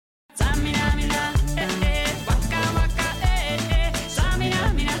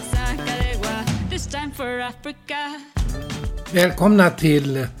for Africa. Välkomna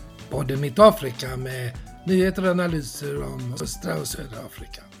till podden Mitt Afrika med nyheter och analyser om östra och södra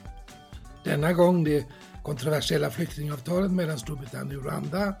Afrika. Denna gång det kontroversiella flyktingavtalet mellan Storbritannien och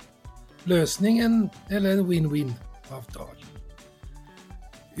Rwanda, lösningen eller en win-win-avtal.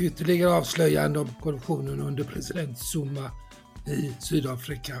 Ytterligare avslöjande om korruptionen under president Zuma i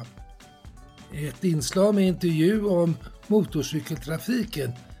Sydafrika. Ett inslag med intervju om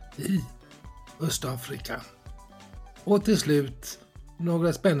motorcykeltrafiken i Östafrika. Och till slut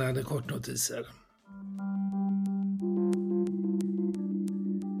några spännande kortnotiser.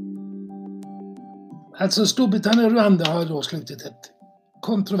 Alltså Storbritannien och Rwanda har då slutit ett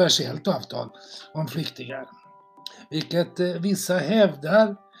kontroversiellt avtal om flyktingar. Vilket vissa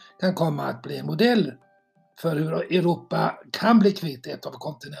hävdar kan komma att bli en modell för hur Europa kan bli kvitt ett av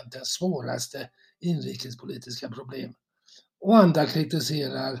kontinentens svåraste inrikespolitiska problem. Och andra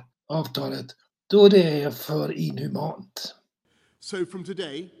kritiserar avtalet då det är för inhumant. So from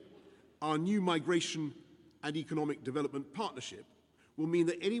today, our new migration and economic development partnership will mean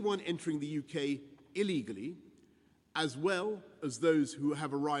that anyone entering the UK illegally, as well as those who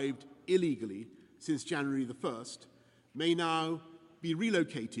have arrived illegally since January the 1st, may now be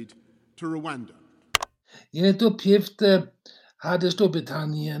relocated to Rwanda. Enligt uppgift hade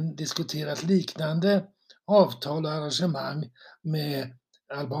Storbritannien diskuterat liknande avtal och arrangemang med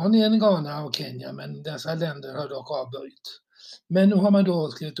Albanien, Ghana och Kenya, men dessa länder har dock avböjt. Men nu har man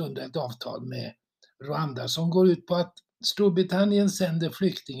då skrivit under ett avtal med Rwanda som går ut på att Storbritannien sänder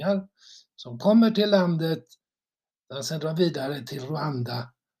flyktingar som kommer till landet, de sänder dem vidare till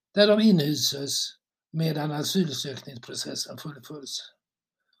Rwanda där de inhyses medan asylsökningsprocessen fullföljs.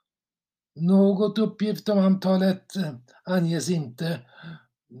 Något uppgift om antalet anges inte,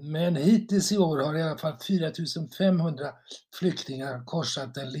 men hittills i år har i alla fall 4 500 flyktingar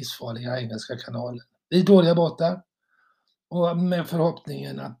korsat den livsfarliga Engelska kanalen i dåliga båtar och med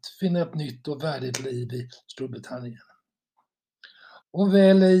förhoppningen att finna ett nytt och värdigt liv i Storbritannien. Och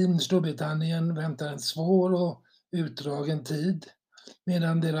väl i Storbritannien väntar en svår och utdragen tid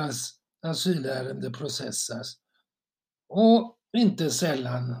medan deras asylärende processas. Och inte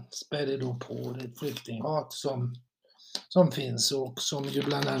sällan spär det då på det flyktinghat som finns och som ju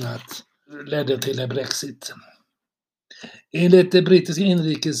bland annat ledde till en Brexit. Enligt det brittiska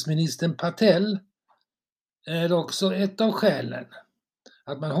inrikesministern Patel är också ett av skälen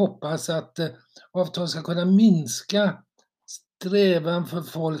att man hoppas att avtalet ska kunna minska strävan för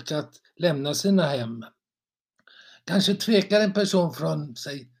folk att lämna sina hem. Kanske tvekar en person från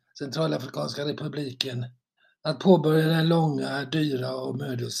Centralafrikanska republiken att påbörja den långa, dyra och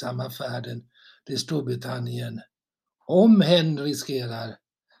mödosamma färden till Storbritannien om hen riskerar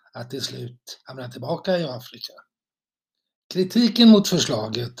att till slut hamna tillbaka i Afrika. Kritiken mot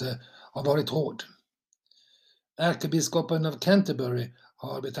förslaget har varit hård. Ärkebiskopen av Canterbury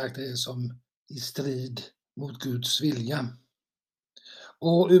har betraktat det som i strid mot Guds vilja.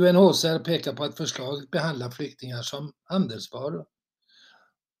 Och UNHCR pekar på att förslaget behandlar flyktingar som handelsvaror.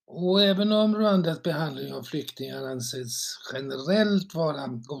 Och även om Rwandas behandling av flyktingar anses generellt vara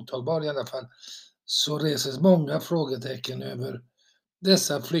godtagbar i alla fall, så reses många frågetecken över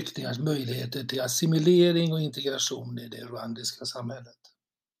dessa flyktingars möjligheter till assimilering och integration i det rwandiska samhället.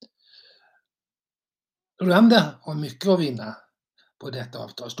 Rwanda har mycket att vinna på detta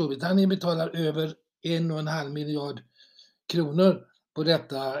avtal. Storbritannien betalar över 1,5 miljard kronor på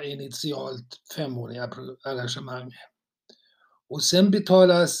detta initialt 5-åriga arrangemang. Och sen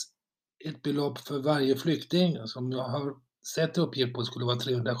betalas ett belopp för varje flykting som jag har sett uppgift på skulle vara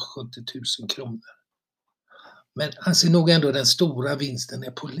 370 000 kronor. Men anser nog ändå den stora vinsten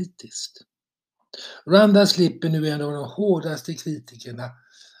är politiskt. Rwanda slipper nu en av de hårdaste kritikerna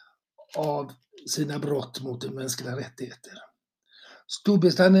av sina brott mot de mänskliga rättigheter.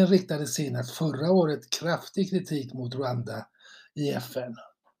 Storbritannien riktade senast förra året kraftig kritik mot Rwanda i FN.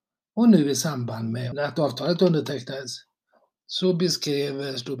 Och nu i samband med att avtalet undertecknades så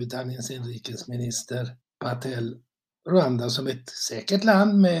beskrev Storbritanniens inrikesminister Patel Rwanda som ett säkert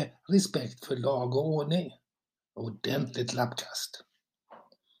land med respekt för lag och ordning. Ordentligt lappkast.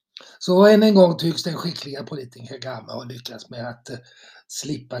 Så än en gång tycks den skickliga politikern Kagame ha lyckats med att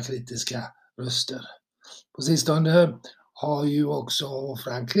slippa kritiska röster. På sistone har ju också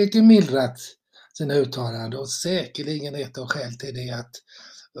Frankrike mildrat sina uttalanden och säkerligen ett av skäl till det att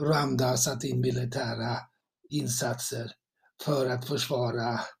Rwanda har satt in militära insatser för att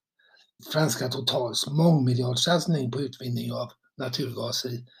försvara franska Totals mångmiljardsatsning på utvinning av naturgas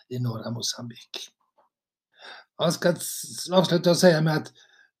i norra Mosambik. Jag ska avsluta och säga med att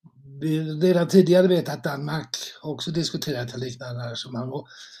vi redan tidigare vet att Danmark också diskuterat ett liknande arrangemang och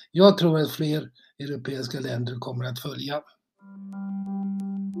jag tror att fler europeiska länder kommer att följa.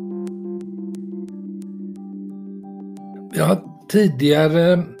 Vi har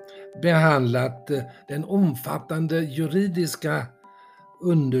tidigare behandlat den omfattande juridiska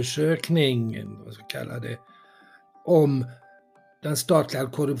undersökning, vad ska kalla det, om den statliga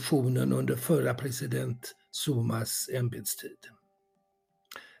korruptionen under förra president Zumas ämbetstid.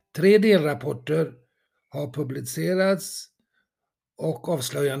 3 delrapporter har publicerats och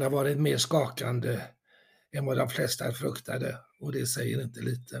avslöjandena har varit mer skakande än vad de flesta fruktade, och det säger inte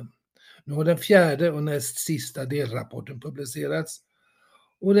lite. Nu har den 4:e och näst sista delrapporten publicerats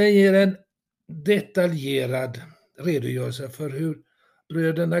och den ger en detaljerad redogörelse för hur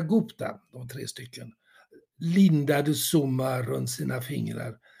bröderna Gupta, de 3 stycken, lindade Zuma runt sina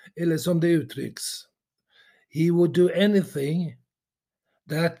fingrar, eller som det uttrycks, he would do anything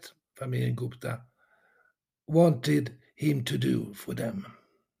that familjen Gupta wanted him to do for them.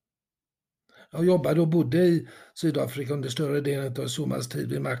 Jag jobbade och bodde i Sydafrika under större delen av Zumas tid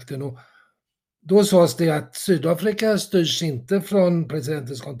vid makten, och då sades det att Sydafrika styrs inte från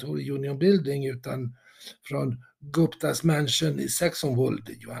presidentens kontor i Union Building utan från Guptas mansion i Saxonwold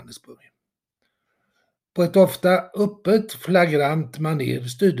i Johannesburg. På ett ofta öppet, flagrant manér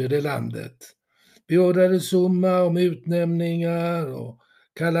styrde det landet. Beordrade Zuma om utnämningar och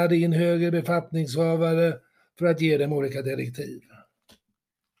kallade in högre befattningshavare för att ge dem olika direktiv.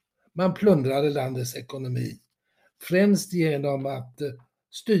 Man plundrade landets ekonomi, främst genom att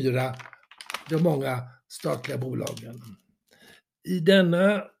styra de många statliga bolagen. I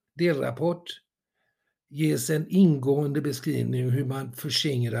denna delrapport ges en ingående beskrivning hur man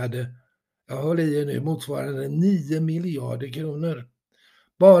förskingrade, jag håller i nu, motsvarande 9 miljarder kronor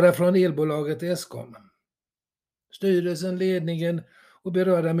bara från elbolaget Eskom. Styrelsen, ledningen och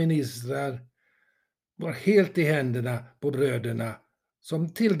berörda ministrar var helt i händerna på bröderna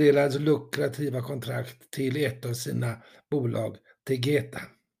som tilldelades lukrativa kontrakt till ett av sina bolag, Tegeta.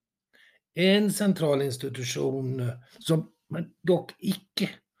 En central institution som man dock icke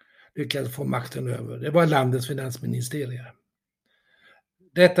lyckades få makten över, det var landets finansministerium.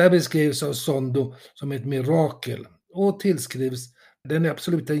 Detta beskrivs av Zondo som ett mirakel och tillskrivs den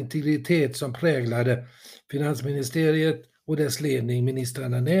absoluta integritet som präglade finansministeriet och dess ledning,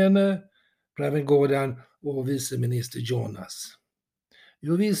 ministrarna Nene, Pravin Gordhan och viceminister Jonas.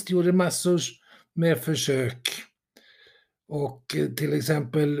 Jo visst gjorde massor med försök, och till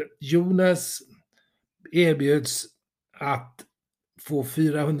exempel Jonas erbjöds att få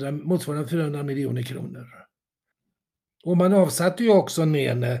motsvarande 400 miljoner kronor. Och man avsatte ju också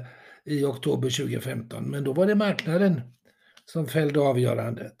Nene i oktober 2015, men då var det marknaden som fällde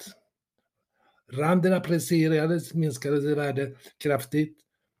avgörandet. Randerna presserades, minskades i värde kraftigt,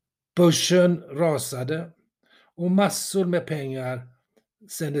 börsen rasade och massor med pengar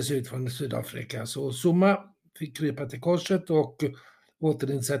sändes ut från Sydafrika. Så Zuma fick krypa till korset och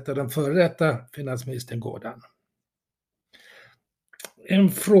återinsätta den före detta finansministern Gordhan. En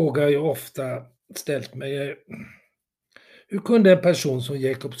fråga jag ofta ställt mig är: hur kunde en person som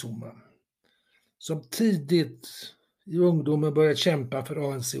Jacob Zuma, som tidigt i ungdomen började kämpa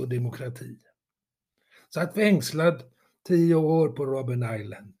för ANC och demokrati, satt fängslad 10 år på Robben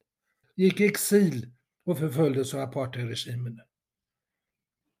Island, gick i exil och förföljdes av apartheidregimen,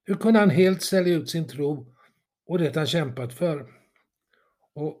 hur kunde han helt sälja ut sin tro och det han kämpat för?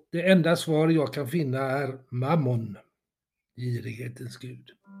 Och det enda svar jag kan finna är mammon, girighetens gud.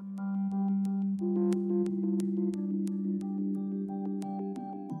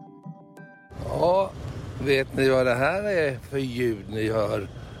 Ja, vet ni vad det här är för ljud ni hör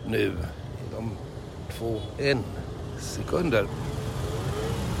nu? De 1 sekunder.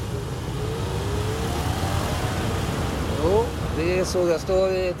 Jo, det är så jag står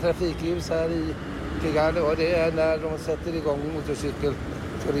i trafikljus här i Kigali, och det är när de sätter igång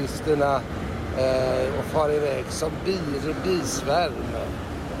motorcykelturisterna och far iväg som bisvärm.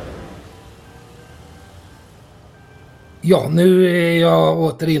 Ja, nu är jag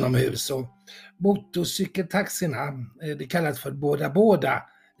åter inomhus, och motorcykeltaxierna, det kallas för båda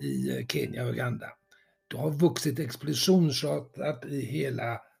i Kenya och Uganda. De har vuxit explosionsartat i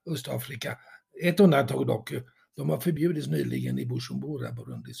hela Östafrika. Ett undantag dock, de har förbjudits nyligen i Bujumbura,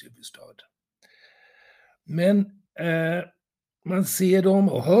 Burundis huvudstad. Men man ser dem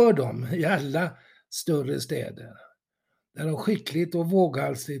och hör dem i alla större städer, där de skickligt och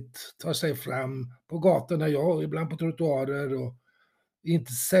våghalsigt tar sig fram på gatorna, ja, ibland på trottoarer, och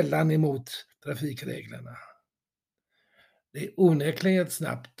inte sällan emot trafikreglerna. Det är onekligen ett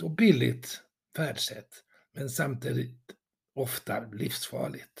snabbt och billigt färdsätt, men samtidigt ofta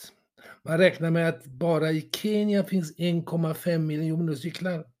livsfarligt. Man räknar med att bara i Kenya finns 1,5 miljoner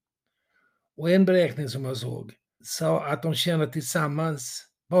cyklar. Och en beräkning som jag såg sa att de tjänar tillsammans,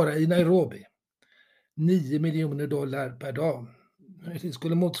 bara i Nairobi, $9 miljoner per dag. Det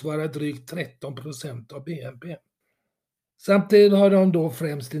skulle motsvara drygt 13% av BNP. Samtidigt har de då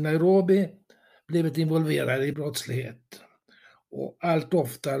främst i Nairobi blivit involverade i brottslighet. Och allt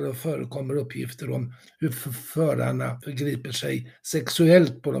oftare förekommer uppgifter om hur förarna förgriper sig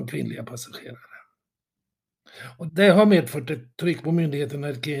sexuellt på de kvinnliga passagerarna. Och det har medfört ett tryck på myndigheterna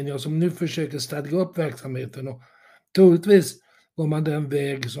i Kenya som nu försöker stadga upp verksamheten, och troligtvis går man den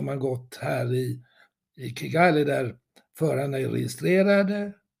väg som man gått här i Kigali, där förarna är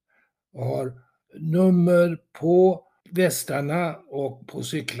registrerade och har nummer på västarna och på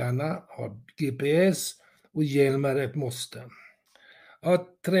cyklarna, har GPS och hjälm är ett måste. Jag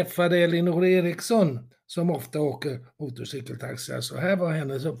träffade Elinor Eriksson som ofta åker motorcykeltaxi, så här var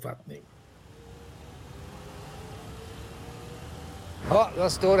hennes uppfattning. Ja,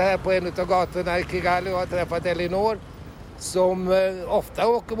 jag står här på en av gatorna i Kigali och har träffat Elinor som ofta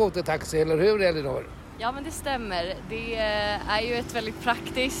åker motortaxi, eller hur Elinor? Ja, men det stämmer. Det är ju ett väldigt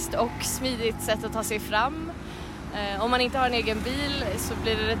praktiskt och smidigt sätt att ta sig fram. Om man inte har en egen bil så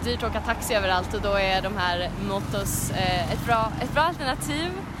blir det rätt dyrt att åka taxi överallt, och då är de här motos ett bra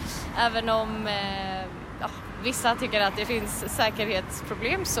alternativ. Även om vissa tycker att det finns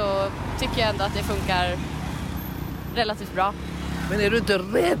säkerhetsproblem, så tycker jag ändå att det funkar relativt bra. Men är du inte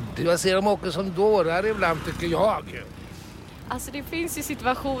rädd? Jag ser dem åka som dårar ibland, tycker jag. Alltså det finns ju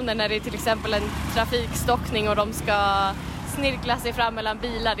situationer när det är till exempel en trafikstockning och de ska snirkla sig fram mellan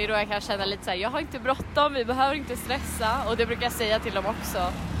bilar. Det är då jag kan känna lite så här: jag har inte bråttom, vi behöver inte stressa. Och det brukar jag säga till dem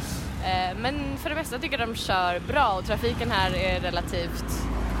också. Men för det mesta tycker jag de kör bra, och trafiken här är relativt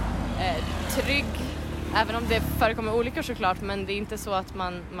trygg. Även om det förekommer olyckor såklart, men det är inte så att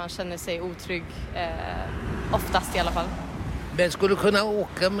man känner sig otrygg, oftast i alla fall. Men skulle du kunna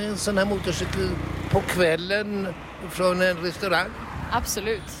åka med en sån här motorcykel på kvällen från en restaurang?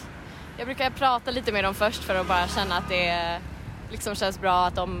 Absolut. Jag brukar prata lite med dem först för att bara känna att det liksom känns bra,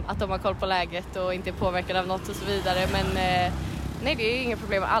 att de har koll på läget och inte är påverkade av något och så vidare. Men nej, det är inga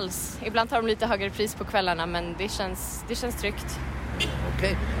problem alls. Ibland tar de lite högre pris på kvällarna, men det känns tryggt.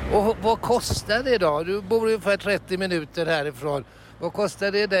 Okej. Och vad kostar det då? Du bor ungefär 30 minuter härifrån. Vad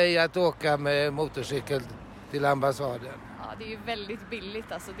kostar det dig att åka med motorcykel till ambassaden? Ja, det är ju väldigt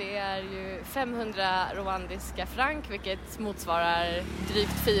billigt. Alltså det är ju 500 rwandiska frank, vilket motsvarar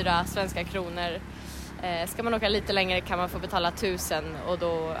drygt 4 svenska kronor. Ska man åka lite längre kan man få betala 1000, och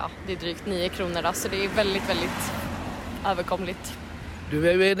då, det är drygt 9 kronor då, så det är väldigt, väldigt överkomligt. Du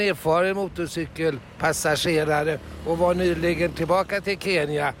är ju en erfaren motorcykelpassagerare och var nyligen tillbaka till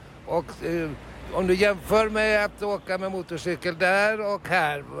Kenya. Och om du jämför med att åka med motorcykel där och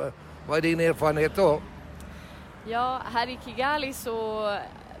här, vad är din erfarenhet då? Ja, här i Kigali så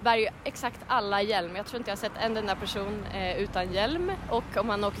bär ju exakt alla hjälm. Jag tror inte jag har sett en enda person utan hjälm. Och om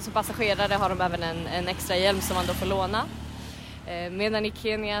man åker som passagerare har de även en extra hjälm som man då får låna. Medan i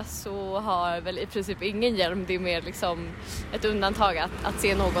Kenya så har väl i princip ingen hjälm. Det är mer liksom ett undantag att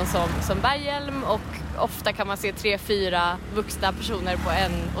se någon som bär hjälm. Och ofta kan man se 3-4 vuxna personer på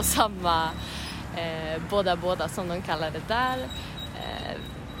en och samma båda som de kallar det där.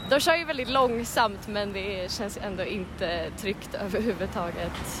 De kör ju väldigt långsamt, men det känns ändå inte tryggt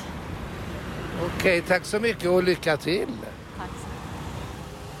överhuvudtaget. Okej, tack så mycket och lycka till. Tack så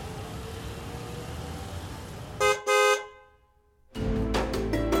mycket.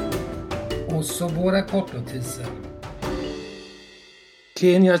 Och så våra kortnotiser.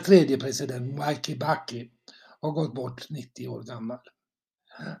 Kenias tredje president Mwai Kibaki har gått bort 90 år gammal.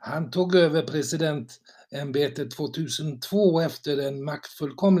 Han tog över presidentämbetet 2002 efter den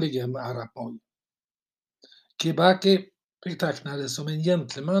maktfullkomlige Arap Moi. Kibaki betraktades som en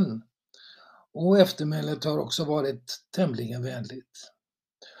gentleman, och eftermälet har också varit tämligen vänligt.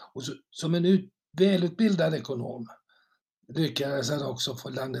 Och som en välutbildad ekonom lyckades han också få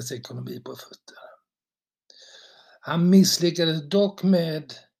landets ekonomi på fötter. Han misslyckades dock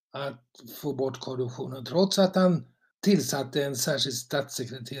med att få bort korruptionen, trots att han tillsatte en särskild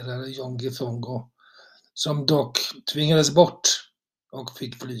statssekreterare, John Githongo, som dock tvingades bort och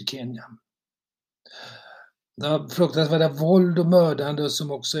fick fly Kenya. Det fruktansvärda våld och mördande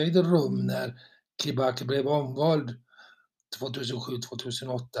som också ägde rum när Kibaki blev omvald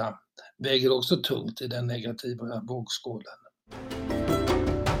 2007-2008 väger också tungt i den negativa vågskålen.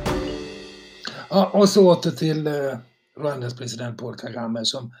 Ja, och så åter till Rwandas president Paul Kagame,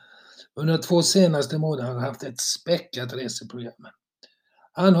 som under de 2 senaste månaderna har haft ett späckat reseprogram.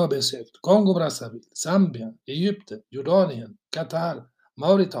 Han har besökt Kongo-Brazzaville, Zambia, Egypten, Jordanien, Qatar,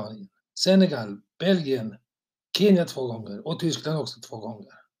 Mauritanien, Senegal, Belgien, Kenya 2 gånger och Tyskland också 2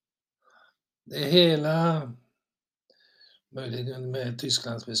 gånger. Det hela, möjligen med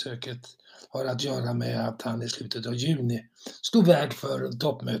Tysklandsbesöket, har att göra med att han i slutet av juni stod värd för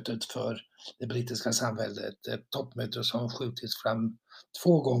toppmötet för det brittiska samhället. Ett toppmöte som skjutits fram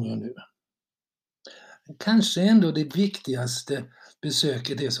 2 gånger nu. Kanske ändå det viktigaste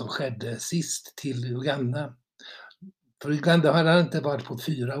besöket det som skedde sist till Uganda. För Uganda hade han inte varit på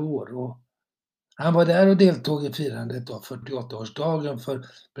 4 år. Och han var där och deltog i firandet av 48-årsdagen för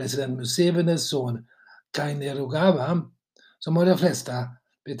president Musevenis son Kainerugaba, som av de flesta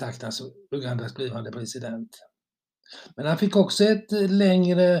betraktas som Ugandas blivande president. Men han fick också ett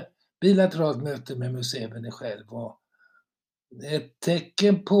längre bilateralt möte med Museveni själv och ett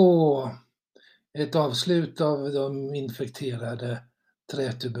tecken på ett avslut av de infekterade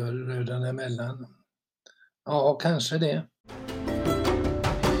trätuberbröderna emellan. Ja, kanske det.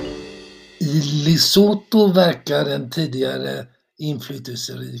 I Lesotho verkar den tidigare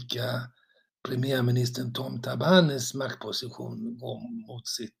inflytelserika premiärministern Tom Tabanes maktposition gå mot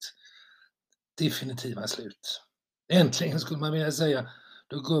sitt definitiva slut. Äntligen skulle man vilja säga,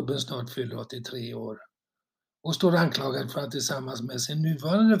 då gubben snart fyller 83 år och står anklagad för att tillsammans med sin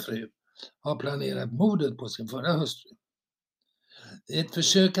nuvarande fru ha planerat mordet på sin förra hustru. I ett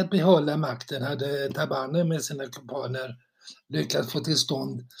försök att behålla makten hade Tabane med sina kumpaner lyckats få till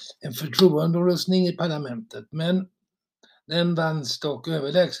stånd en förtroendeomröstning i parlamentet, men den vanns dock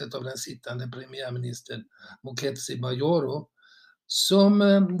överlägset av den sittande premiärministern Mokgweetsi Bayoro, som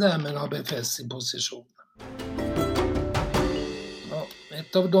därmed har befäst sin position. Ja,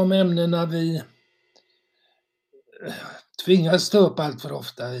 ett av de ämnena vi tvingas ta upp allt för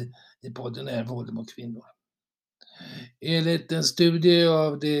ofta i podden är våld mot kvinnor. Enligt en studie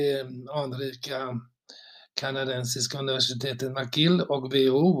av det anrika kanadensiska universitetet McGill och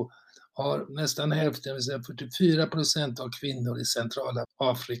WHO har nästan hälften, 44% av kvinnor i centrala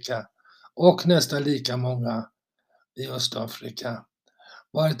Afrika och nästan lika många i Östafrika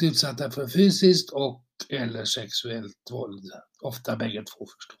varit utsatta för fysiskt och eller sexuellt våld, ofta bägge två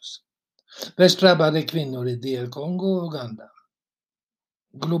förstås. Värst drabbade kvinnor i DR Kongo och Uganda.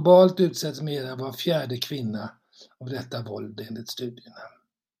 Globalt utsätts mer än var 4:e kvinna av detta våld enligt studierna.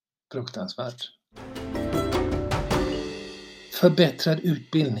 Fruktansvärt. Förbättrad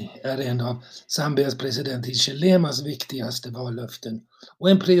utbildning är en av Zambias president Hichilemas viktigaste vallöften och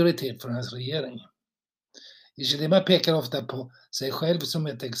en prioritet för hans regering. Hichilema pekar ofta på sig själv som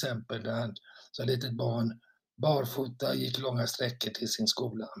ett exempel där han som litet barn barfota gick långa sträckor till sin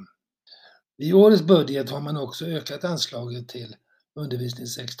skola. I årets budget har man också ökat anslaget till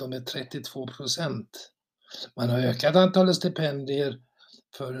undervisningssektorn med 32%. Man har ökat antalet stipendier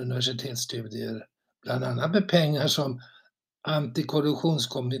för universitetsstudier, bland annat med pengar som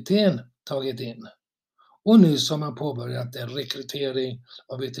Antikorruptionskommittén tagit in. Och nu har man påbörjat en rekrytering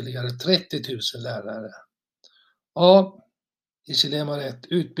av ytterligare 30 000 lärare. Ja, Hichilema har rätt.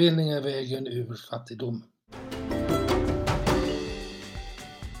 Utbildning är vägen ur fattigdom.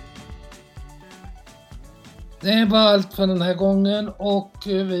 Det var allt för den här gången och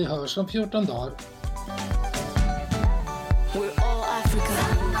vi hörs om 14 dagar. We're all Africa.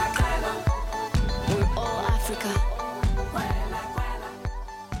 We're all Africa.